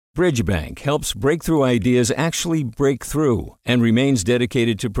Bridgebank helps breakthrough ideas actually break through and remains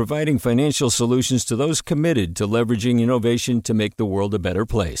dedicated to providing financial solutions to those committed to leveraging innovation to make the world a better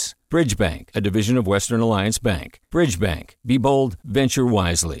place. Bridgebank, a division of Western Alliance Bank. Bridgebank. Be bold, venture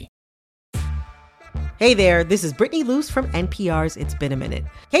wisely. Hey there, this is Brittany Luce from NPR's It's Been a Minute.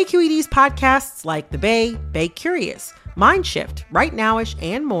 KQED's podcasts like The Bay, Bay Curious, Mind Shift, Right Nowish,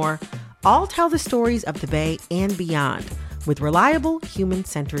 and more all tell the stories of the Bay and beyond with reliable,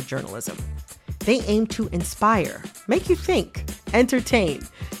 human-centered journalism. They aim to inspire, make you think, entertain,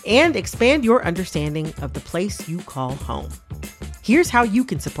 and expand your understanding of the place you call home. Here's how you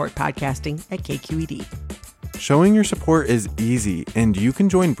can support podcasting at KQED. Showing your support is easy, and you can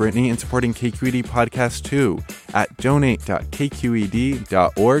join Brittany in supporting KQED Podcast too at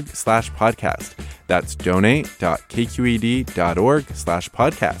donate.kqed.org/podcast. That's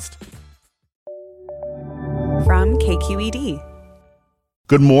donate.kqed.org/podcast. From KQED.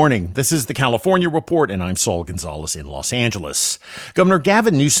 Good morning. This is the California Report, and I'm Saul Gonzalez in Los Angeles. Governor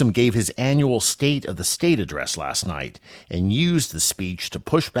Gavin Newsom gave his annual State of the State address last night and used the speech to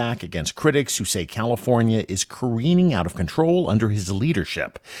push back against critics who say California is careening out of control under his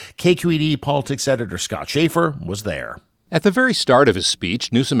leadership. KQED politics editor Scott Schaefer was there. At the very start of his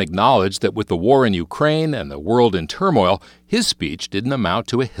speech, Newsom acknowledged that with the war in Ukraine and the world in turmoil, his speech didn't amount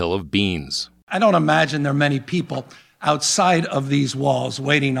to a hill of beans. I don't imagine there are many people outside of these walls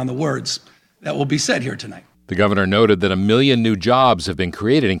waiting on the words that will be said here tonight. The governor noted that 1 million new jobs have been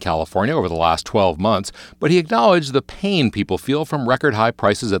created in California over the last 12 months, but he acknowledged the pain people feel from record-high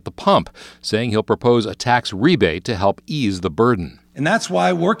prices at the pump, saying he'll propose a tax rebate to help ease the burden. And that's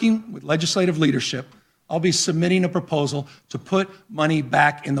why, working with legislative leadership, I'll be submitting a proposal to put money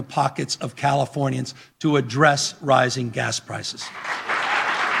back in the pockets of Californians to address rising gas prices.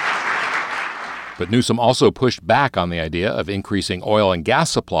 But Newsom also pushed back on the idea of increasing oil and gas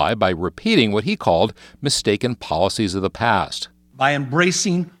supply by repeating what he called mistaken policies of the past. By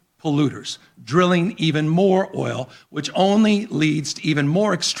embracing polluters, drilling even more oil, which only leads to even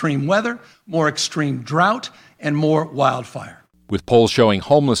more extreme weather, more extreme drought, and more wildfire. With polls showing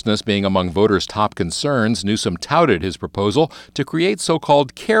homelessness being among voters' top concerns, Newsom touted his proposal to create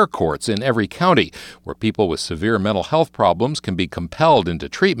so-called care courts in every county, where people with severe mental health problems can be compelled into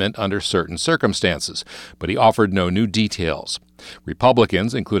treatment under certain circumstances. But he offered no new details.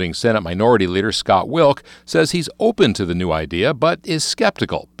 Republicans, including Senate Minority Leader Scott Wilk, says he's open to the new idea, but is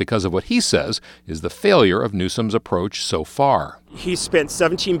skeptical because of what he says is the failure of Newsom's approach so far. He's spent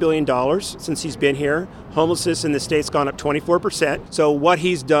 $17 billion since he's been here. Homelessness in the state's gone up 24%. So what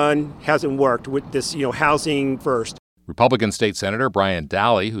he's done hasn't worked with this, housing first. Republican State Senator Brian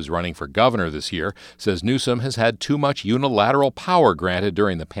Daly, who's running for governor this year, says Newsom has had too much unilateral power granted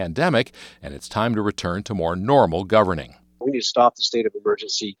during the pandemic, and it's time to return to more normal governing. We need to stop the state of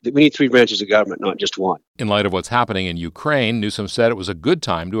emergency. We need 3 branches of government, not just one. In light of what's happening in Ukraine, Newsom said it was a good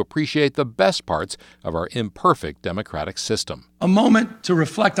time to appreciate the best parts of our imperfect democratic system. A moment to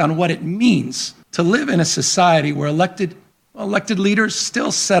reflect on what it means to live in a society where elected leaders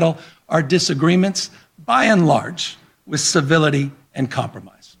still settle our disagreements, by and large, with civility and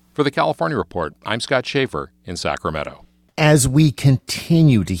compromise. For the California Report, I'm Scott Schaefer in Sacramento. As we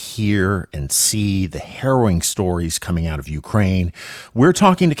continue to hear and see the harrowing stories coming out of Ukraine, we're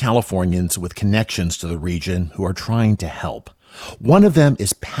talking to Californians with connections to the region who are trying to help. One of them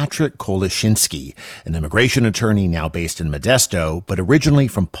is Patrick Koleshinsky, an immigration attorney now based in Modesto, but originally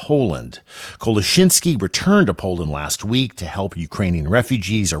from Poland. Koleshinsky returned to Poland last week to help Ukrainian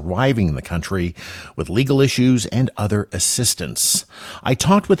refugees arriving in the country with legal issues and other assistance. I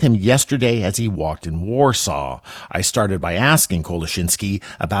talked with him yesterday as he walked in Warsaw. I started by asking Koleshinsky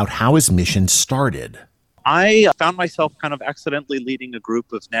about how his mission started. I found myself kind of accidentally leading a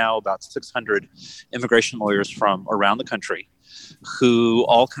group of now about 600 immigration lawyers from around the country who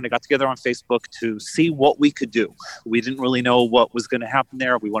all kind of got together on Facebook to see what we could do. We didn't really know what was going to happen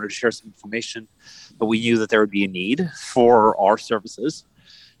there. We wanted to share some information, but we knew that there would be a need for our services.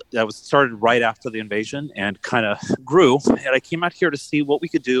 That was started right after the invasion and kind of grew. And I came out here to see what we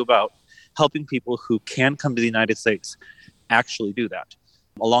could do about helping people who can come to the United States actually do that.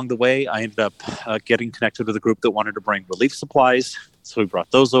 Along the way, I ended up getting connected with a group that wanted to bring relief supplies. So we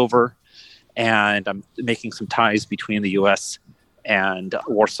brought those over. And I'm making some ties between the U.S. and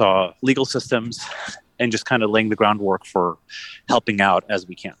Warsaw legal systems and just kind of laying the groundwork for helping out as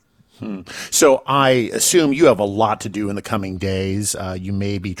we can. So I assume you have a lot to do in the coming days. You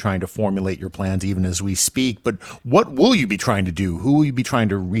may be trying to formulate your plans even as we speak, but what will you be trying to do? Who will you be trying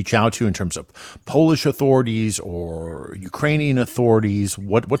to reach out to in terms of Polish authorities or Ukrainian authorities?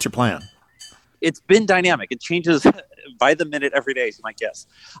 What's your plan? It's been dynamic. It changes by the minute every day, as you might guess.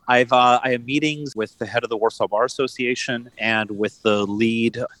 I have meetings with the head of the Warsaw Bar Association and with the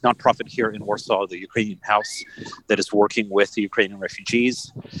lead nonprofit here in Warsaw, the Ukrainian House, that is working with the Ukrainian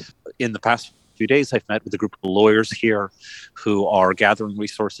refugees. In the past few days, I've met with a group of lawyers here who are gathering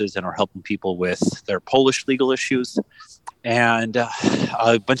resources and are helping people with their Polish legal issues. And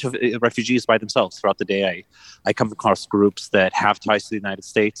a bunch of refugees by themselves throughout the day. I come across groups that have ties to the United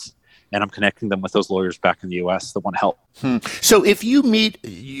States, and I'm connecting them with those lawyers back in the U.S. that want to help. So if you meet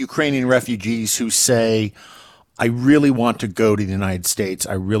Ukrainian refugees who say, I really want to go to the United States,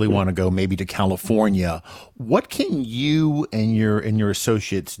 I really want to go maybe to California, what can you and your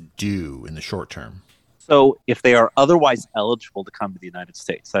associates do in the short term? So if they are otherwise eligible to come to the United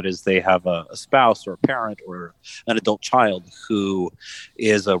States, that is, they have a spouse or a parent or an adult child who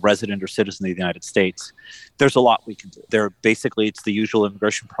is a resident or citizen of the United States, there's a lot we can do. It's the usual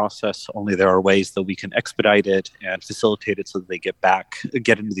immigration process, only there are ways that we can expedite it and facilitate it so that they get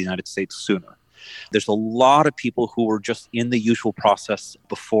into the United States sooner. There's a lot of people who were just in the usual process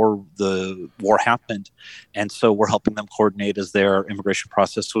before the war happened. And so we're helping them coordinate as their immigration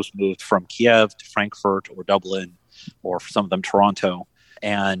process was moved from Kiev to Frankfurt or Dublin, or for some of them Toronto,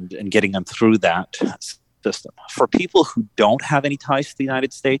 and getting them through that system. For people who don't have any ties to the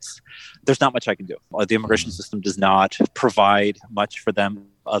United States, there's not much I can do. The immigration system does not provide much for them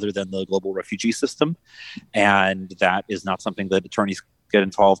other than the global refugee system. And that is not something that attorneys get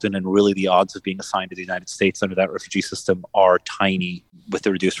involved in, and really the odds of being assigned to the United States under that refugee system are tiny with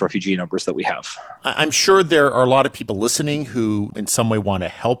the reduced refugee numbers that we have. I'm sure there are a lot of people listening who in some way want to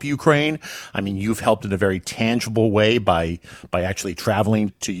help Ukraine. I mean, you've helped in a very tangible way by actually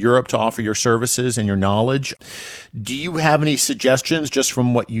traveling to Europe to offer your services and your knowledge. Do you have any suggestions just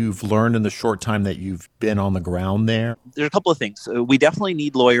from what you've learned in the short time that you've been on the ground there? There's a couple of things. We definitely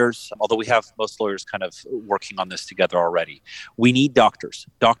need lawyers, although we have most lawyers kind of working on this together already. We need doctors.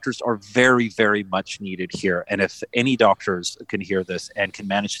 Doctors are very, very much needed here. And if any doctors can hear this and can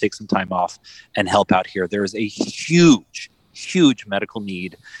manage to take some time off and help out here, there is a huge medical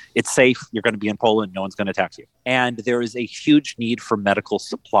need. It's safe. You're going to be in Poland. No one's going to attack you. And there is a huge need for medical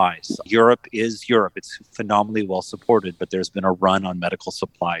supplies. Europe is Europe. It's phenomenally well supported, but there's been a run on medical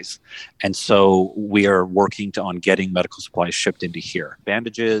supplies. And so we are working on getting medical supplies shipped into here.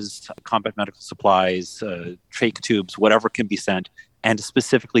 Bandages, combat medical supplies, trach tubes, whatever can be sent. And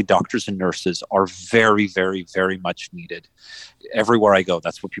specifically, doctors and nurses are very, very, very much needed. Everywhere I go,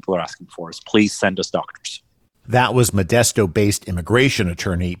 that's what people are asking for, is please send us doctors. That was Modesto-based immigration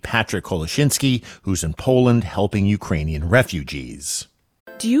attorney Patrick Koloshinsky, who's in Poland helping Ukrainian refugees.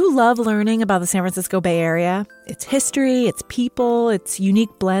 Do you love learning about the San Francisco Bay Area? Its history, its people, its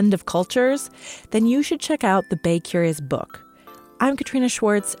unique blend of cultures? Then you should check out the Bay Curious book. I'm Katrina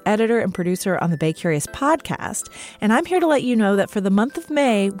Schwartz, editor and producer on the Bay Curious podcast, and I'm here to let you know that for the month of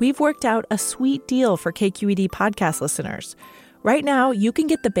May, we've worked out a sweet deal for KQED podcast listeners. Right now, you can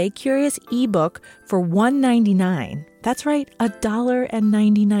get the Bay Curious ebook for $1.99. That's right,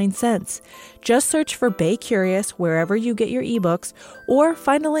 $1.99. Just search for Bay Curious wherever you get your ebooks, or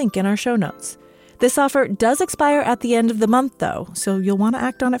find a link in our show notes. This offer does expire at the end of the month, though, so you'll want to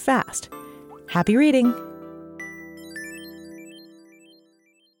act on it fast. Happy reading!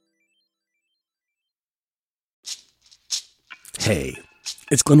 Hey,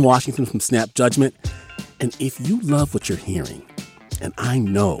 it's Glenn Washington from Snap Judgment, and if you love what you're hearing, and I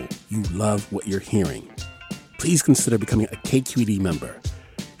know you love what you're hearing, please consider becoming a KQED member.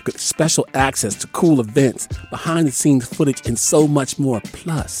 You get special access to cool events, behind-the-scenes footage, and so much more.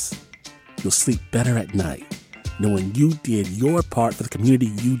 Plus, you'll sleep better at night knowing you did your part for the community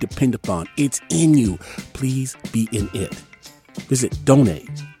you depend upon. It's in you. Please be in it. Visit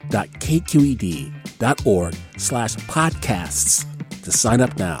donate.kqed.org/podcasts to sign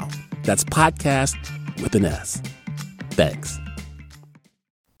up now. That's podcast with an S. Thanks.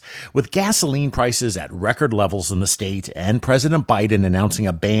 With gasoline prices at record levels in the state and President Biden announcing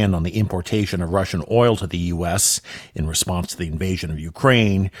a ban on the importation of Russian oil to the U.S. in response to the invasion of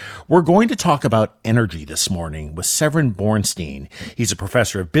Ukraine, we're going to talk about energy this morning with Severin Bornstein. He's a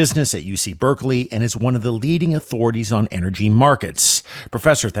professor of business at UC Berkeley and is one of the leading authorities on energy markets.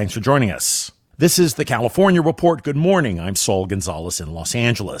 Professor, thanks for joining us. This is the California Report. Good morning. I'm Saul Gonzalez in Los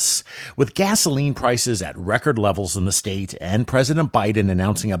Angeles. With gasoline prices at record levels in the state and President Biden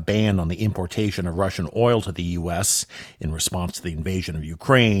announcing a ban on the importation of Russian oil to the U.S. in response to the invasion of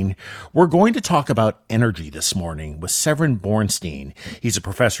Ukraine, we're going to talk about energy this morning with Severin Bornstein. He's a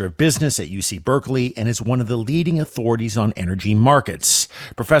professor of business at UC Berkeley and is one of the leading authorities on energy markets.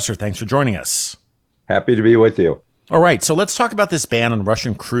 Professor, thanks for joining us. Happy to be with you. All right, so let's talk about this ban on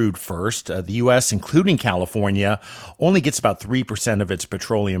Russian crude first. The U.S., including California, only gets about 3% of its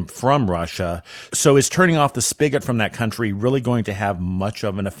petroleum from Russia. So is turning off the spigot from that country really going to have much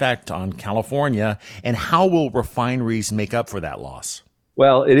of an effect on California? And how will refineries make up for that loss?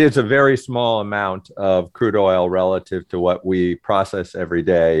 Well, it is a very small amount of crude oil relative to what we process every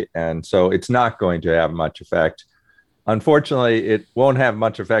day. And so it's not going to have much effect. Unfortunately, it won't have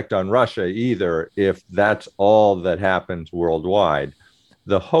much effect on Russia either if that's all that happens worldwide.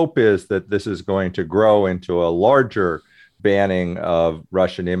 The hope is that this is going to grow into a larger banning of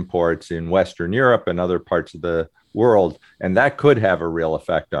Russian imports in Western Europe and other parts of the world, and that could have a real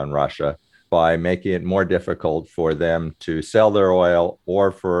effect on Russia by making it more difficult for them to sell their oil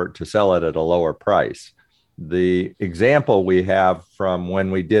or to sell it at a lower price. The example we have from when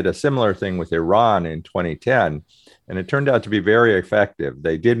we did a similar thing with Iran in 2010, and it turned out to be very effective.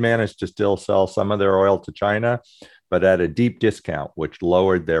 They did manage to still sell some of their oil to China, but at a deep discount, which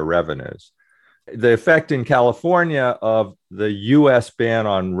lowered their revenues. The effect in California of the U.S. ban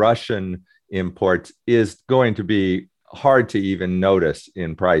on Russian imports is going to be hard to even notice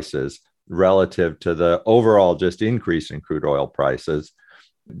in prices relative to the overall just increase in crude oil prices.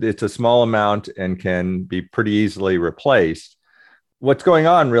 It's a small amount and can be pretty easily replaced. What's going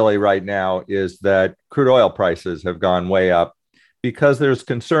on really right now is that crude oil prices have gone way up because there's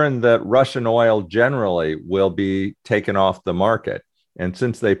concern that Russian oil generally will be taken off the market. And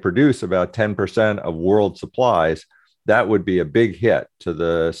since they produce about 10% of world supplies, that would be a big hit to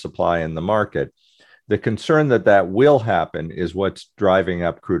the supply in the market. The concern that that will happen is what's driving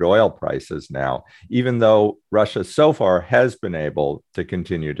up crude oil prices now, even though Russia so far has been able to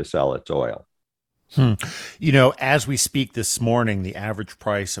continue to sell its oil. You know, as we speak this morning, the average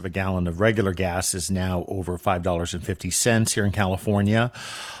price of a gallon of regular gas is now over $5.50 here in California.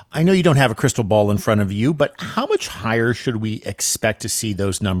 I know you don't have a crystal ball in front of you, but how much higher should we expect to see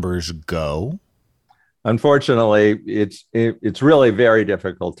those numbers go? Unfortunately, it's really very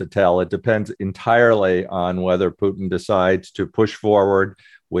difficult to tell. It depends entirely on whether Putin decides to push forward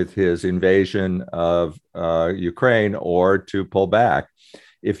with his invasion of Ukraine or to pull back.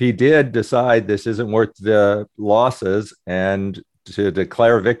 If he did decide this isn't worth the losses and to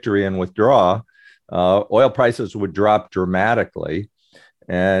declare victory and withdraw, oil prices would drop dramatically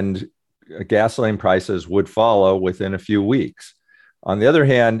and gasoline prices would follow within a few weeks. On the other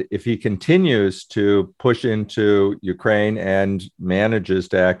hand, if he continues to push into Ukraine and manages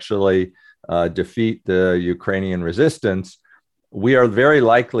to actually defeat the Ukrainian resistance, we are very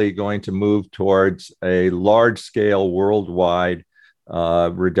likely going to move towards a large-scale worldwide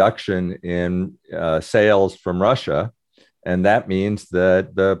reduction in sales from Russia. And that means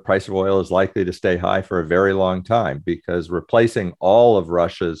that the price of oil is likely to stay high for a very long time because replacing all of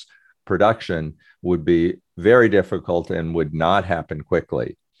Russia's production would be very difficult and would not happen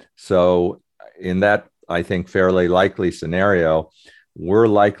quickly. So in that, I think, fairly likely scenario, we're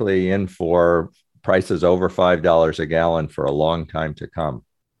likely in for prices over $5 a gallon for a long time to come.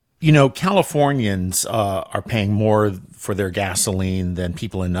 You know, Californians are paying more for their gasoline than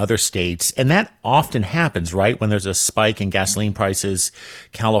people in other states. And that often happens, right? When there's a spike in gasoline prices,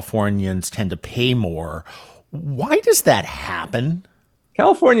 Californians tend to pay more. Why does that happen?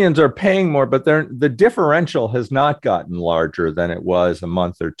 Californians are paying more, but the differential has not gotten larger than it was a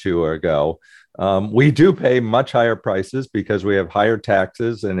month or two ago. We do pay much higher prices because we have higher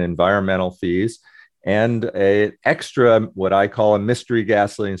taxes and environmental fees and an extra, what I call a mystery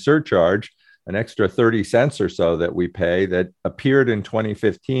gasoline surcharge, an extra 30 cents or so that we pay that appeared in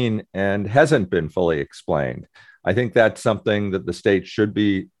 2015 and hasn't been fully explained. I think that's something that the state should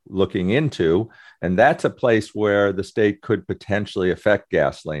be looking into. And that's a place where the state could potentially affect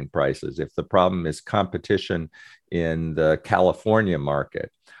gasoline prices if the problem is competition in the California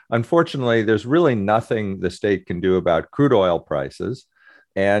market. Unfortunately, there's really nothing the state can do about crude oil prices.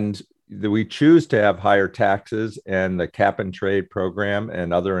 And we choose to have higher taxes and the cap and trade program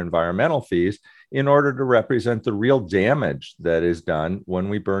and other environmental fees in order to represent the real damage that is done when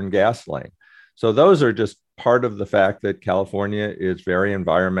we burn gasoline. So those are just part of the fact that California is very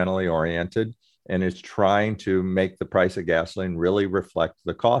environmentally oriented and is trying to make the price of gasoline really reflect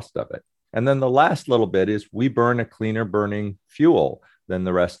the cost of it. And then the last little bit is we burn a cleaner burning fuel than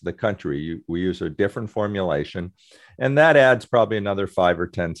the rest of the country. We use a different formulation, and that adds probably another 5 or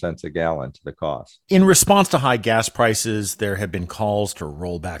 10 cents a gallon to the cost. In response to high gas prices, there have been calls to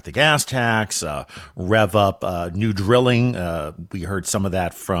roll back the gas tax, rev up new drilling. We heard some of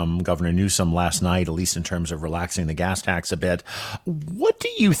that from Governor Newsom last night, at least in terms of relaxing the gas tax a bit. What do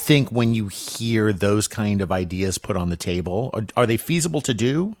you think when you hear those kind of ideas put on the table? Are they feasible to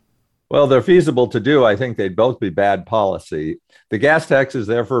do? Well, they're feasible to do. I think they'd both be bad policy. The gas tax is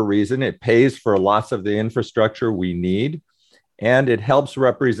there for a reason. It pays for lots of the infrastructure we need, and it helps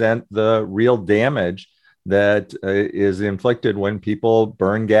represent the real damage that is inflicted when people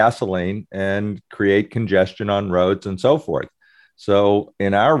burn gasoline and create congestion on roads and so forth. So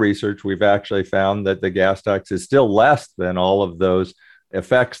in our research, we've actually found that the gas tax is still less than all of those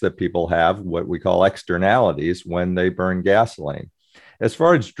effects that people have, what we call externalities, when they burn gasoline. As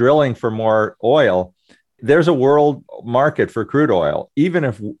far as drilling for more oil, there's a world market for crude oil. Even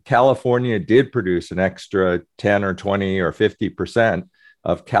if California did produce an extra 10 or 20 or 50%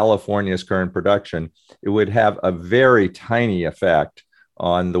 of California's current production, it would have a very tiny effect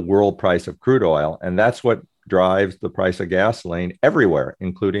on the world price of crude oil. And that's what drives the price of gasoline everywhere,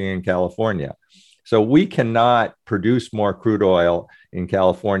 including in California. So we cannot produce more crude oil in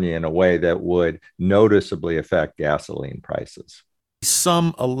California in a way that would noticeably affect gasoline prices.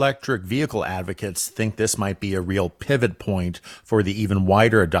 Some electric vehicle advocates think this might be a real pivot point for the even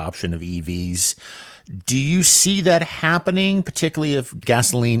wider adoption of EVs. Do you see that happening, particularly if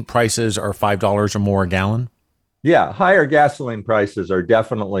gasoline prices are $5 or more a gallon? Yeah, higher gasoline prices are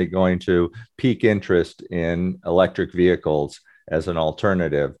definitely going to pique interest in electric vehicles as an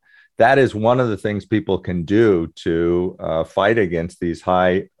alternative. That is one of the things people can do to fight against these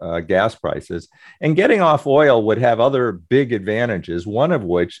high gas prices. And getting off oil would have other big advantages, one of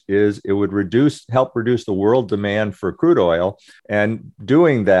which is it would help reduce the world demand for crude oil. And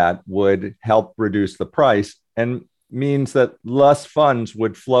doing that would help reduce the price and means that less funds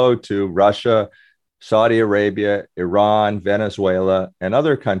would flow to Russia, Saudi Arabia, Iran, Venezuela, and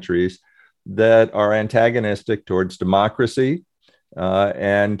other countries that are antagonistic towards democracy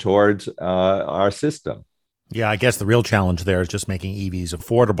and towards our system. Yeah, I guess the real challenge there is just making EVs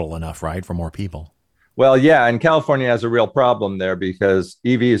affordable enough, right, for more people. Well, yeah, and California has a real problem there because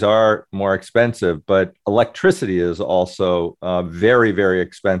EVs are more expensive, but electricity is also very, very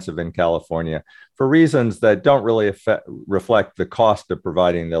expensive in California for reasons that don't really reflect the cost of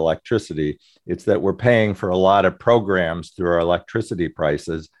providing the electricity. It's that we're paying for a lot of programs through our electricity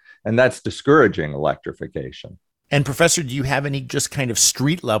prices, and that's discouraging electrification. And Professor, do you have any just kind of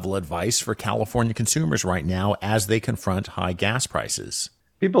street level advice for California consumers right now as they confront high gas prices?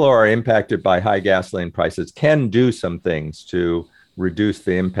 People who are impacted by high gasoline prices can do some things to reduce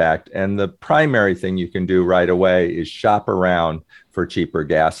the impact. And the primary thing you can do right away is shop around for cheaper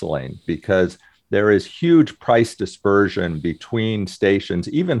gasoline, because there is huge price dispersion between stations,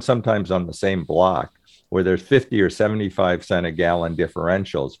 even sometimes on the same block, where there's 50 or 75 cent a gallon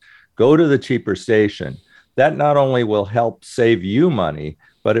differentials. Go to the cheaper station. That not only will help save you money,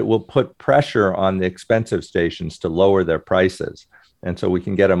 but it will put pressure on the expensive stations to lower their prices. And so we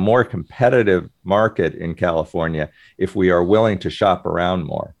can get a more competitive market in California if we are willing to shop around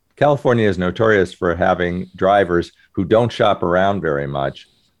more. California is notorious for having drivers who don't shop around very much,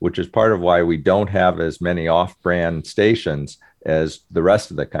 which is part of why we don't have as many off-brand stations as the rest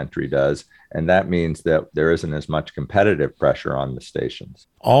of the country does. And that means that there isn't as much competitive pressure on the stations.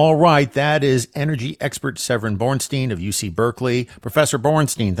 All right. That is energy expert Severin Borenstein of UC Berkeley. Professor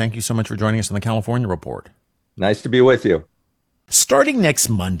Borenstein, thank you so much for joining us on the California Report. Nice to be with you. Starting next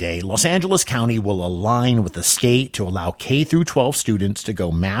Monday, Los Angeles County will align with the state to allow K-12 students to go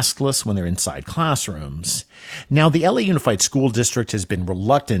maskless when they're inside classrooms. Now, the LA Unified School District has been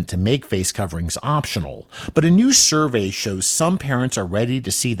reluctant to make face coverings optional, but a new survey shows some parents are ready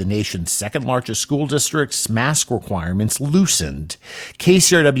to see the nation's second largest school district's mask requirements loosened.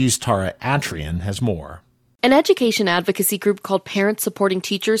 KCRW's Tara Atrian has more. An education advocacy group called Parents Supporting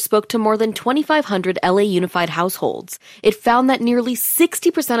Teachers spoke to more than 2,500 LA Unified households. It found that nearly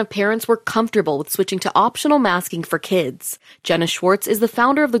 60% of parents were comfortable with switching to optional masking for kids. Jenna Schwartz is the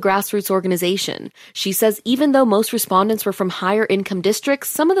founder of the grassroots organization. She says even though most respondents were from higher income districts,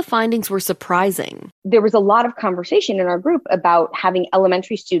 some of the findings were surprising. There was a lot of conversation in our group about having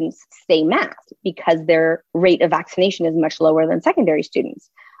elementary students stay masked because their rate of vaccination is much lower than secondary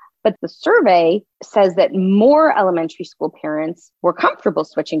students. But the survey says that more elementary school parents were comfortable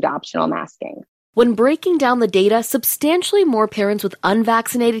switching to optional masking. When breaking down the data, substantially more parents with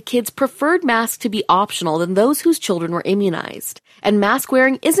unvaccinated kids preferred masks to be optional than those whose children were immunized. And mask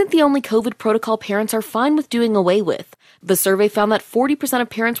wearing isn't the only COVID protocol parents are fine with doing away with. The survey found that 40%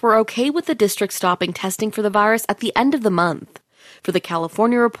 of parents were okay with the district stopping testing for the virus at the end of the month. For the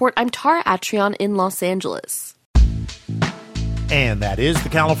California Report, I'm Tara Atrian in Los Angeles. And that is the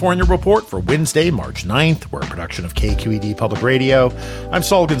California Report for Wednesday, March 9th. We're a production of KQED Public Radio. I'm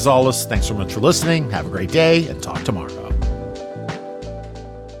Saul Gonzalez. Thanks so much for listening. Have a great day and talk tomorrow.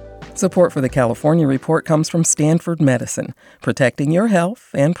 Support for the California Report comes from Stanford Medicine, protecting your health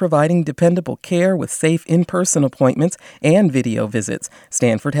and providing dependable care with safe in-person appointments and video visits.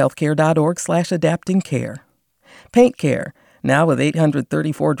 StanfordHealthcare.org/adaptingcare. Paint Care, now with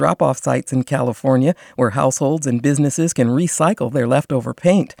 834 drop-off sites in California where households and businesses can recycle their leftover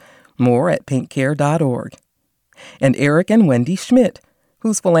paint. More at paintcare.org. And Eric and Wendy Schmidt,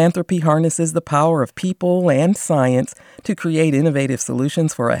 whose philanthropy harnesses the power of people and science to create innovative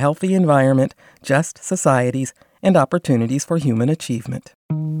solutions for a healthy environment, just societies, and opportunities for human achievement.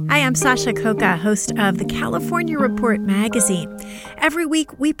 Hi, I'm Sasha Khokha, host of the California Report magazine. Every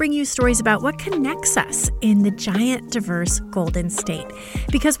week, we bring you stories about what connects us in the giant, diverse Golden State.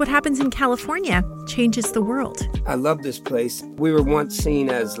 Because what happens in California changes the world. I love this place. We were once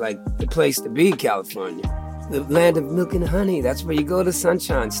seen as like the place to be, California. The land of milk and honey. That's where you go to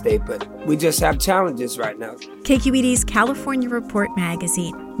Sunshine State, but we just have challenges right now. KQED's California Report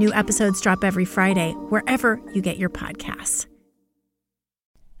magazine. New episodes drop every Friday, wherever you get your podcasts.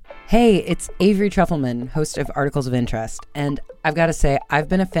 Hey, it's Avery Trufelman, host of Articles of Interest. And I've got to say, I've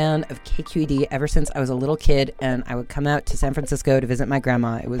been a fan of KQED ever since I was a little kid and I would come out to San Francisco to visit my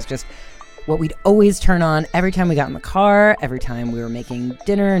grandma. It was just what we'd always turn on every time we got in the car, every time we were making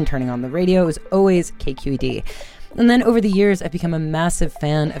dinner and turning on the radio. It was always KQED. And then over the years, I've become a massive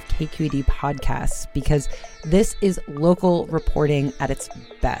fan of KQED podcasts because this is local reporting at its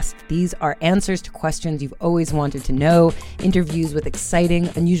best. These are answers to questions you've always wanted to know, interviews with exciting,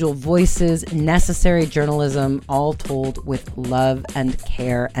 unusual voices, necessary journalism, all told with love and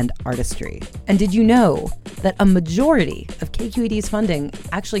care and artistry. And did you know that a majority of KQED's funding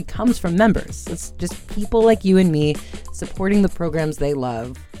actually comes from members? It's just people like you and me supporting the programs they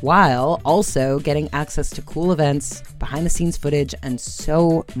love, while also getting access to cool events, behind-the-scenes footage, and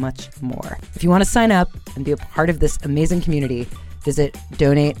so much more. If you want to sign up and be a part of this amazing community, visit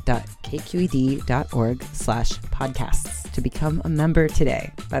donate.kqed.org/podcasts to become a member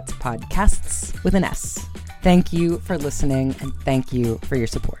today. That's podcasts with an S. Thank you for listening, and thank you for your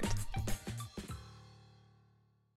support.